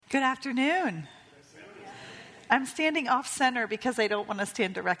Good afternoon. I'm standing off center because I don't want to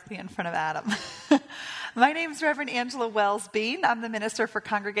stand directly in front of Adam. My name is Reverend Angela Wells-Bean. I'm the Minister for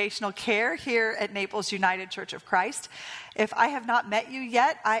Congregational Care here at Naples United Church of Christ. If I have not met you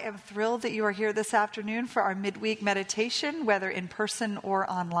yet, I am thrilled that you are here this afternoon for our midweek meditation, whether in person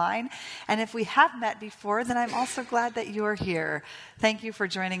or online. And if we have met before, then I'm also glad that you are here. Thank you for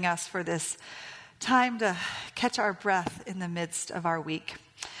joining us for this time to catch our breath in the midst of our week.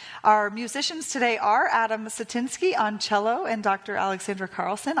 Our musicians today are Adam Satinsky on cello and Dr. Alexandra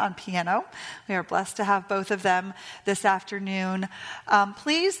Carlson on piano. We are blessed to have both of them this afternoon.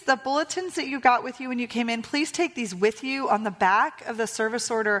 Please, the bulletins that you got with you when you came in, please take these with you. On the back of the service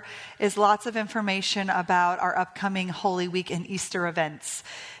order is lots of information about our upcoming Holy Week and Easter events.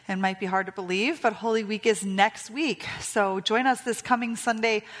 It might be hard to believe, but Holy Week is next week. So join us this coming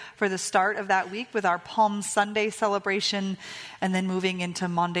Sunday for the start of that week with our Palm Sunday celebration, and then moving into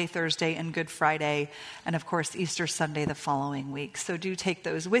Maundy, Thursday, and Good Friday, and of course Easter Sunday the following week. So do take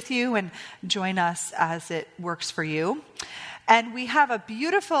those with you and join us as it works for you. And we have a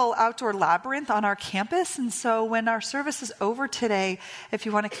beautiful outdoor labyrinth on our campus. And so when our service is over today, if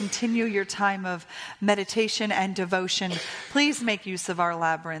you want to continue your time of meditation and devotion, please make use of our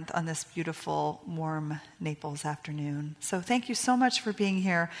labyrinth on this beautiful, warm Naples afternoon. So thank you so much for being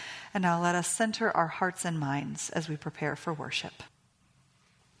here. And now let us center our hearts and minds as we prepare for worship.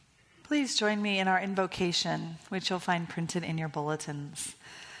 Please join me in our invocation, which you'll find printed in your bulletins.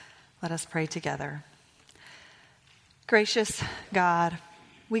 Let us pray together. Gracious God,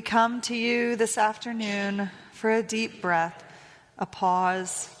 we come to you this afternoon for a deep breath, a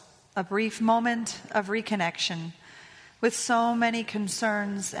pause, a brief moment of reconnection with so many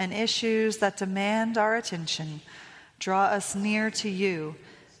concerns and issues that demand our attention. Draw us near to you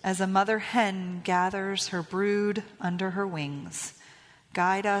as a mother hen gathers her brood under her wings.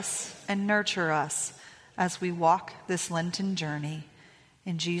 Guide us and nurture us as we walk this Lenten journey.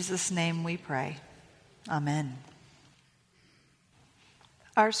 In Jesus' name we pray. Amen.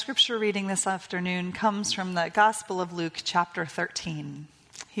 Our scripture reading this afternoon comes from the Gospel of Luke, chapter 13.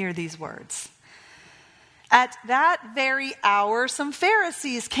 Hear these words. At that very hour, some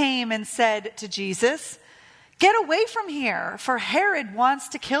Pharisees came and said to Jesus, "Get away from here, for Herod wants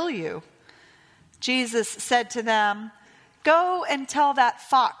to kill you." Jesus said to them, "Go and tell that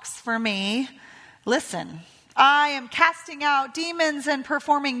fox for me, listen, I am casting out demons and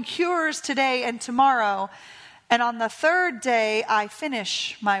performing cures today and tomorrow, and on the third day, I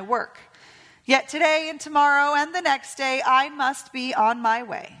finish my work. Yet today and tomorrow and the next day, I must be on my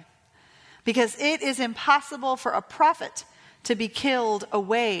way. Because it is impossible for a prophet to be killed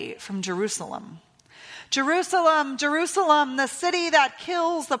away from Jerusalem. Jerusalem, Jerusalem, the city that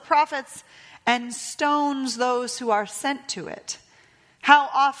kills the prophets and stones those who are sent to it. How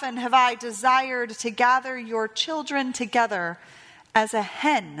often have I desired to gather your children together as a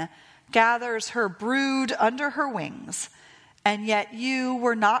hen gathers her brood under her wings, and yet you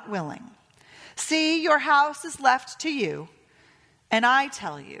were not willing. See, your house is left to you, and I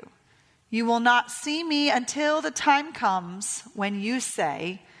tell you, you will not see me until the time comes when you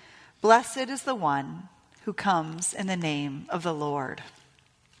say, 'Blessed is the one who comes in the name of the Lord.'"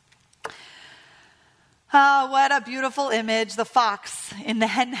 Ah, what a beautiful image, the fox in the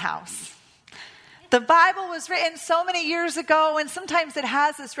hen house. The Bible was written so many years ago, and sometimes it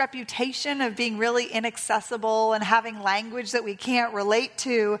has this reputation of being really inaccessible and having language that we can't relate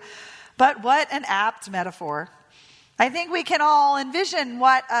to. But what an apt metaphor. I think we can all envision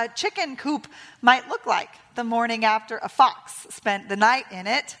what a chicken coop might look like the morning after a fox spent the night in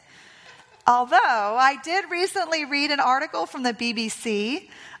it. Although I did recently read an article from the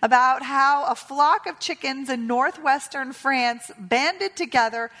BBC about how a flock of chickens in northwestern France banded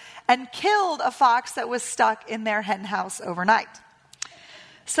together and killed a fox that was stuck in their hen house overnight.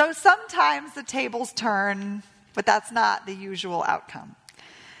 So sometimes the tables turn, but that's not the usual outcome.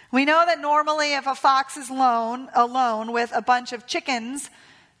 We know that normally if a fox is alone with a bunch of chickens,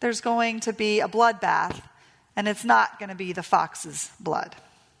 there's going to be a bloodbath, and it's not going to be the fox's blood.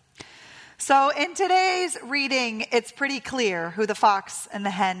 So in today's reading, it's pretty clear who the fox and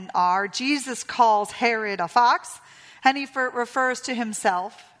the hen are. Jesus calls Herod a fox, and he refers to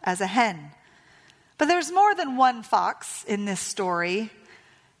himself as a hen. But there's more than one fox in this story.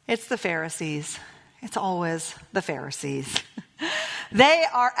 It's the Pharisees. It's always the Pharisees. They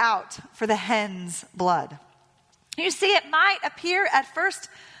are out for the hen's blood. You see, it might appear at first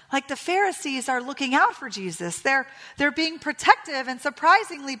like the Pharisees are looking out for Jesus. They're being protective and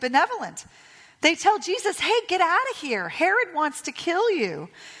surprisingly benevolent. They tell Jesus, "Hey, get out of here. Herod wants to kill you."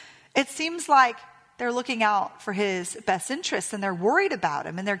 It seems like they're looking out for his best interests, and they're worried about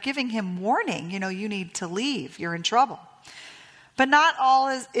him, and they're giving him warning. You need to leave. You're in trouble. But not all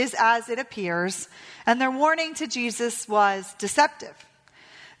is as it appears, and their warning to Jesus was deceptive.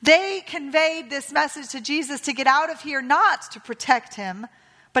 They conveyed this message to Jesus to get out of here, not to protect him,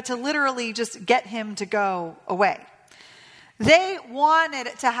 but to literally just get him to go away. They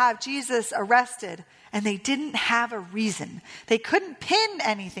wanted to have Jesus arrested, and they didn't have a reason. They couldn't pin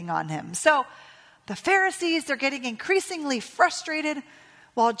anything on him. So the Pharisees, they're getting increasingly frustrated,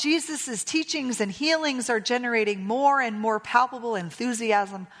 while Jesus' teachings and healings are generating more and more palpable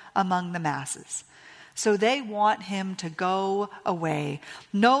enthusiasm among the masses. So they want him to go away,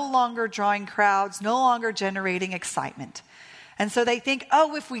 no longer drawing crowds, no longer generating excitement. And so they think,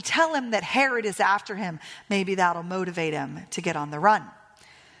 if we tell him that Herod is after him, maybe that'll motivate him to get on the run.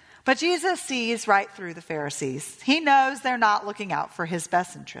 But Jesus sees right through the Pharisees. He knows they're not looking out for his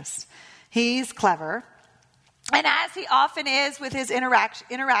best interests. He's clever. And as he often is with his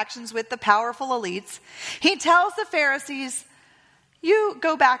interactions with the powerful elites, he tells the Pharisees, you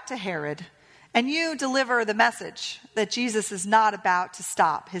go back to Herod and you deliver the message that Jesus is not about to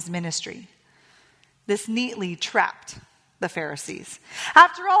stop his ministry. This neatly trapped the Pharisees.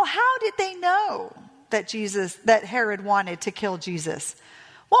 After all, how did they know that Herod wanted to kill Jesus?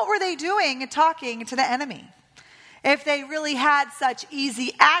 What were they doing talking to the enemy? If they really had such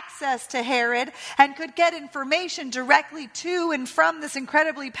easy access to Herod and could get information directly to and from this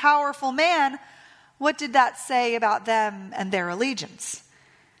incredibly powerful man, what did that say about them and their allegiance?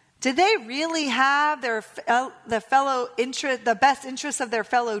 Did they really have the best interests of their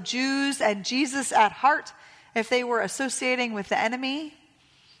fellow Jews and Jesus at heart if they were associating with the enemy?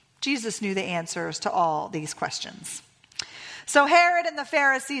 Jesus knew the answers to all these questions. So Herod and the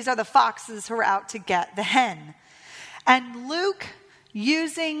Pharisees are the foxes who are out to get the hen. And Luke,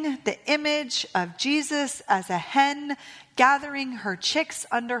 using the image of Jesus as a hen gathering her chicks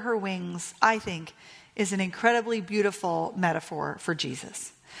under her wings, I think, is an incredibly beautiful metaphor for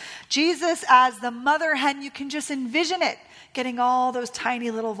Jesus. Jesus as the mother hen, you can just envision it, getting all those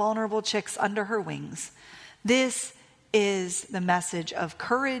tiny little vulnerable chicks under her wings. This is the message of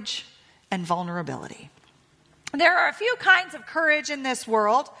courage and vulnerability. There are a few kinds of courage in this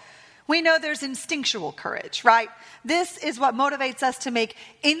world. We know there's instinctual courage, right? This is what motivates us to make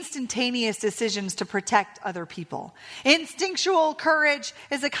instantaneous decisions to protect other people. Instinctual courage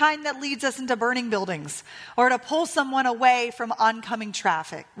is the kind that leads us into burning buildings or to pull someone away from oncoming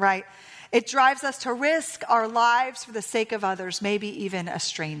traffic, right? It drives us to risk our lives for the sake of others, maybe even a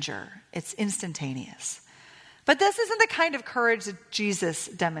stranger. It's instantaneous. But this isn't the kind of courage that Jesus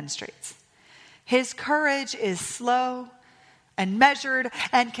demonstrates. His courage is slow and measured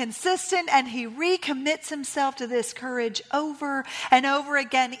and consistent, and he recommits himself to this courage over and over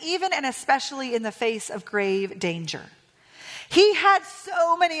again, even and especially in the face of grave danger. He had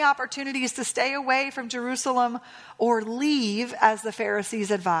so many opportunities to stay away from Jerusalem or leave, as the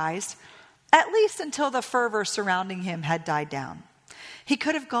Pharisees advised, at least until the fervor surrounding him had died down. He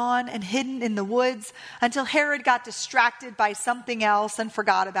could have gone and hidden in the woods until Herod got distracted by something else and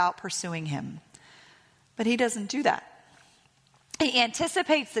forgot about pursuing him. But he doesn't do that. He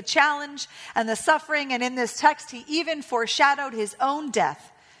anticipates the challenge and the suffering, and in this text, he even foreshadowed his own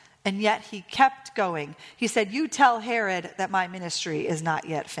death, and yet he kept going. He said, you tell Herod that my ministry is not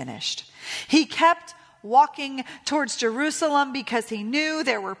yet finished. He kept walking towards Jerusalem because he knew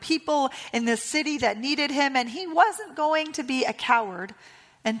there were people in this city that needed him, and he wasn't going to be a coward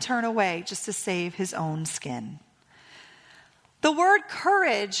and turn away just to save his own skin. The word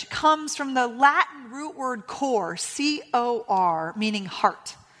courage comes from the Latin root word cor, C-O-R, meaning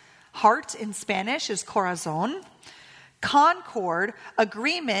heart. Heart in Spanish is corazon. Concord,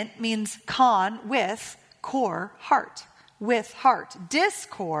 agreement, means con, with, cor, heart, with heart.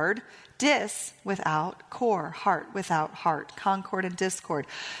 Discord, dis, without, cor, heart, without heart. Concord and discord.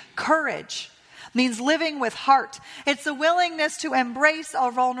 Courage means living with heart. It's the willingness to embrace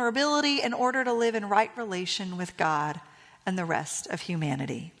our vulnerability in order to live in right relation with God and the rest of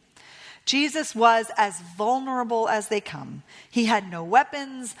humanity. Jesus was as vulnerable as they come. He had no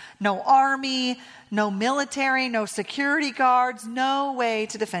weapons, no army, no military, no security guards, no way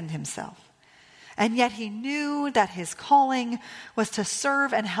to defend himself. And yet he knew that his calling was to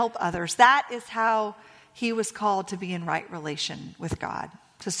serve and help others. That is how he was called to be in right relation with God,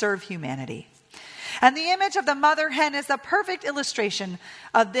 to serve humanity. And the image of the mother hen is a perfect illustration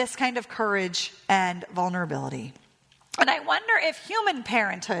of this kind of courage and vulnerability. And I wonder if human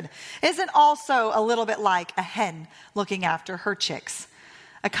parenthood isn't also a little bit like a hen looking after her chicks.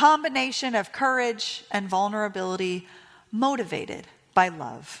 A combination of courage and vulnerability motivated by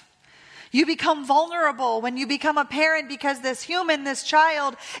love. You become vulnerable when you become a parent because this human, this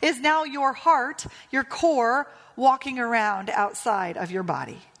child, is now your heart, your core, walking around outside of your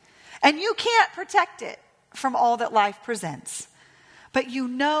body. And you can't protect it from all that life presents. But you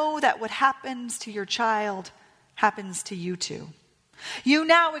know that what happens to your child happens to you too. You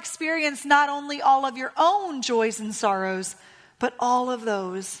now experience not only all of your own joys and sorrows, but all of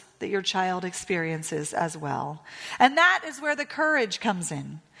those that your child experiences as well. And that is where the courage comes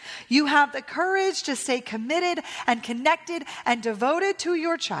in. You have the courage to stay committed and connected and devoted to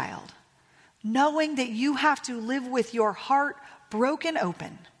your child, knowing that you have to live with your heart broken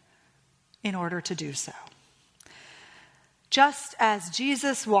open in order to do so. Just as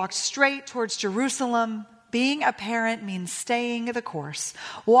Jesus walked straight towards Jerusalem, being a parent means staying the course,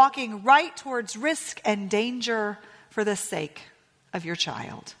 walking right towards risk and danger for the sake of your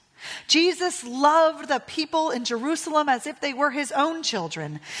child. Jesus loved the people in Jerusalem as if they were his own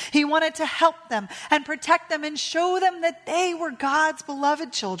children. He wanted to help them and protect them and show them that they were God's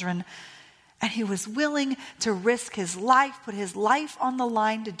beloved children. And he was willing to risk his life, put his life on the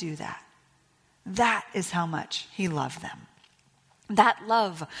line to do that. That is how much he loved them. That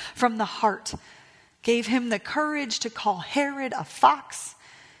love from the heart gave him the courage to call Herod a fox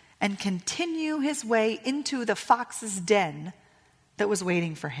and continue his way into the fox's den that was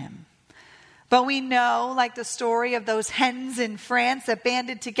waiting for him. But we know, like the story of those hens in France that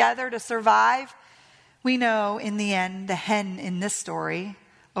banded together to survive, we know in the end the hen in this story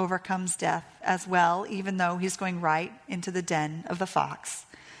overcomes death as well, even though he's going right into the den of the fox.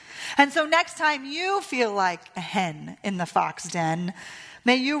 And so next time you feel like a hen in the fox den,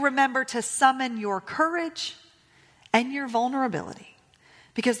 may you remember to summon your courage and your vulnerability,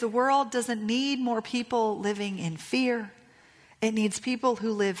 because the world doesn't need more people living in fear. It needs people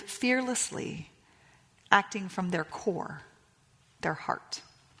who live fearlessly, acting from their core, their heart.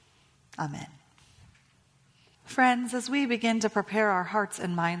 Amen. Friends, as we begin to prepare our hearts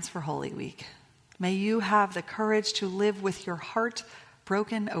and minds for Holy Week, may you have the courage to live with your heart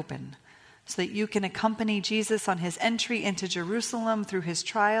broken open, so that you can accompany Jesus on his entry into Jerusalem through his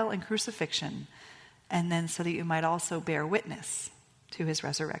trial and crucifixion, and then so that you might also bear witness to his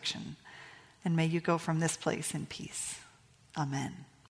resurrection. And may you go from this place in peace. Amen.